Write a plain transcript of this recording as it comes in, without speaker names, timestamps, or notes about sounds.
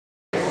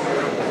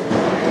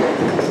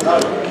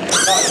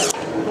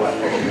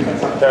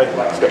Okay,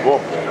 let's get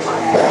warm.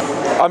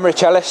 I'm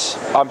Rich Ellis.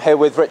 I'm here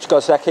with Richard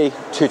Gozdecki,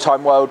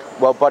 two-time world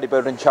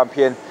bodybuilding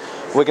champion.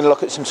 We're going to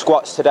look at some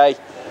squats today.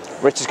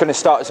 Rich is going to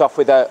start us off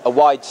with a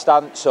wide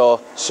stance or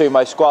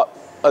sumo squat,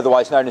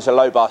 otherwise known as a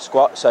low bar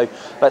squat. So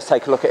let's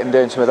take a look at him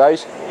doing some of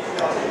those.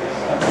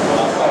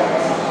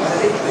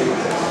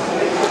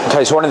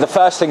 Okay, so one of the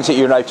first things that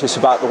you'll notice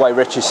about the way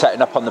Rich is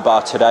setting up on the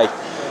bar today,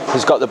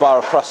 he's got the bar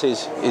across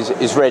his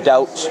rear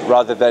delts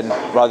rather than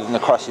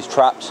across his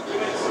traps.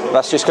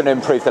 That's just going to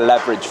improve the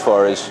leverage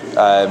for us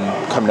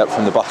coming up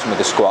from the bottom of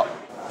the squat.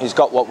 He's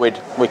got what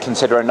we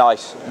consider a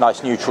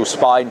nice neutral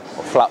spine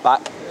or flat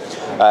back.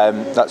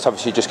 That's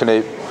obviously just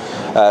going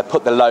to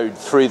put the load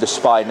through the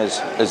spine as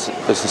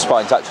the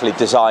spine's actually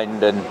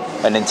designed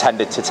and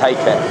intended to take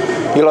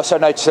it. You'll also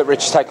notice that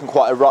Rich has taken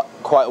quite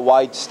a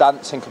wide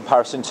stance in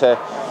comparison to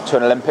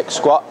an Olympic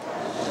squat.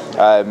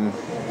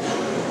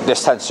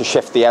 This tends to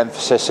shift the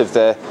emphasis of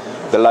the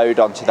load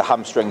onto the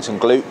hamstrings and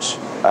glutes,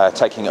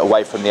 taking it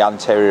away from the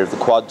anterior of the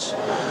quads.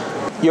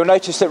 You'll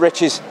notice that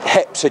Rich's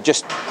hips are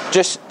just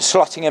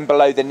slotting in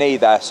below the knee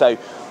there. So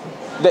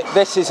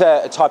this is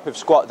a type of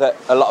squat that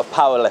a lot of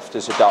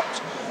powerlifters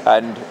adopt,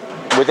 and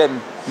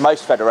within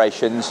most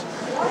federations,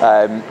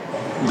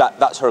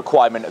 that's a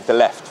requirement of the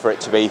lift for it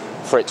to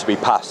be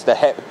passed. The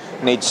hip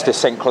needs to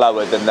sink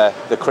lower than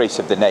the crease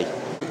of the knee.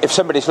 If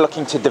somebody's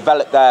looking to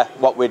develop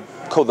what we'd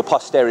call the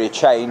posterior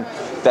chain,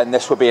 then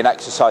this would be an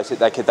exercise that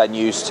they could then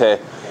use to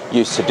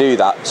do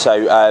that.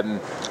 So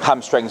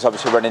hamstrings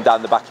obviously running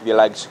down the back of your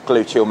legs,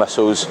 gluteal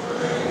muscles,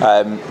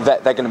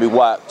 they're going to be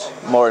worked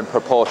more in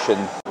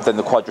proportion than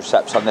the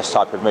quadriceps on this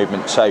type of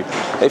movement. So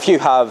if you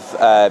have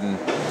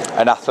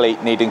an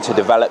athlete needing to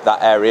develop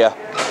that area,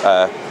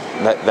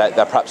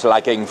 they're perhaps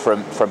lagging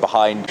from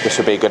behind, this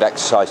would be a good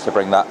exercise to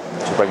bring that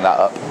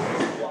up.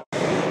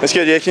 That's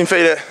good, yeah, you can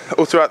feel it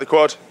all throughout the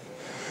quad,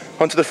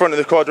 onto the front of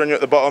the quad when you're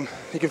at the bottom.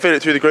 You can feel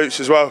it through the glutes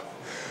as well,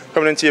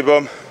 coming into your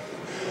bum,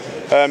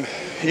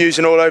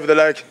 using all over the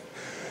leg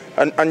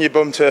and your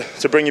bum to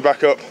bring you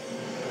back up,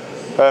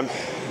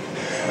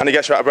 and it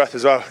gets you out of breath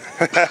as well.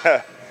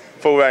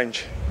 Full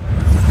range.